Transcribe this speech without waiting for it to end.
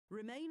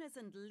Remainers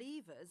and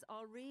Leavers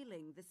are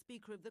reeling. The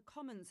Speaker of the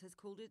Commons has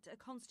called it a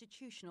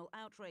constitutional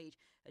outrage,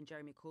 and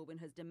Jeremy Corbyn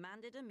has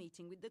demanded a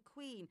meeting with the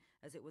Queen,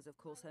 as it was, of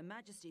course, Her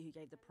Majesty who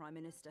gave the Prime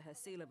Minister her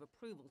seal of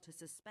approval to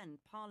suspend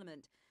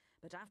Parliament.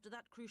 But after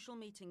that crucial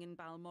meeting in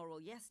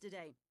Balmoral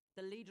yesterday,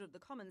 the Leader of the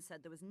Commons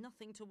said there was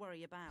nothing to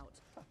worry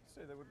about.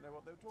 So they wouldn't know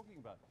what they were talking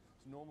about.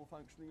 It's normal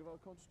functioning of our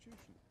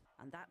constitution.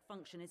 And that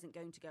function isn't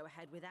going to go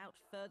ahead without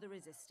further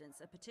resistance.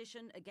 A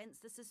petition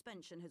against the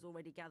suspension has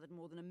already gathered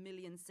more than 1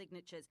 million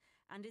signatures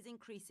and is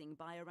increasing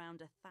by around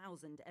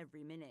 1,000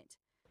 every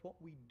minute. What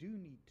we do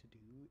need to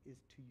do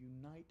is to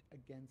unite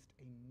against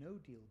a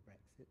no-deal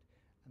Brexit,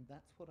 and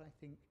that's what I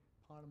think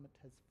Parliament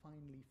has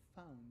finally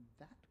found,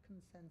 that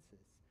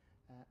consensus,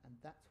 and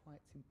that's why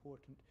it's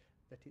important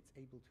that it's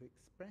able to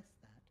express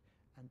that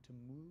and to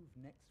move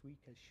next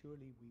week, as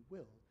surely we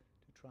will,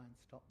 to try and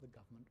stop the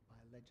government by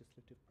a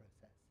legislative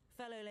process.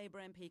 Fellow Labour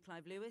MP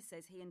Clive Lewis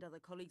says he and other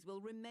colleagues will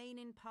remain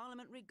in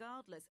Parliament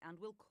regardless and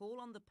will call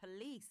on the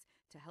police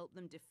to help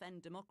them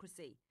defend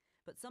democracy.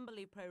 But some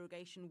believe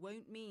prorogation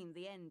won't mean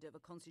the end of a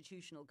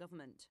constitutional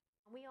government.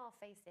 We are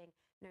facing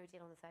no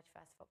deal on the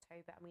 31st of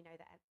October, and we know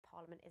that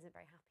Parliament isn't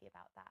very happy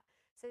about that.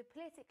 So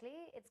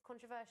politically, it's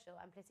controversial,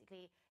 and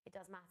politically, it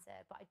does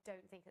matter. But I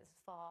don't think we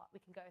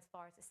can go as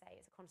far as to say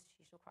it's a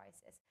constitutional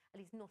crisis, at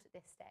least not at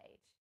this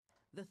stage.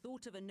 The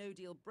thought of a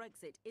no-deal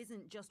Brexit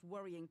isn't just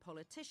worrying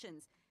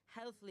politicians.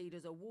 Health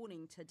leaders are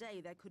warning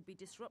today there could be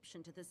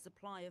disruption to the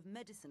supply of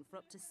medicine for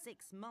up to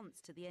 6 months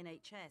to the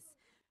NHS.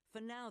 For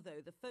now,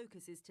 though, the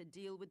focus is to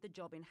deal with the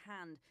job in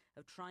hand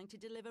of trying to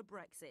deliver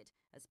Brexit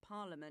as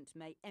Parliament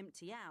may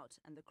empty out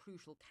and the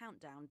crucial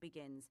countdown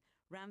begins.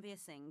 Ranveer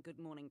Singh, Good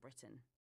Morning Britain.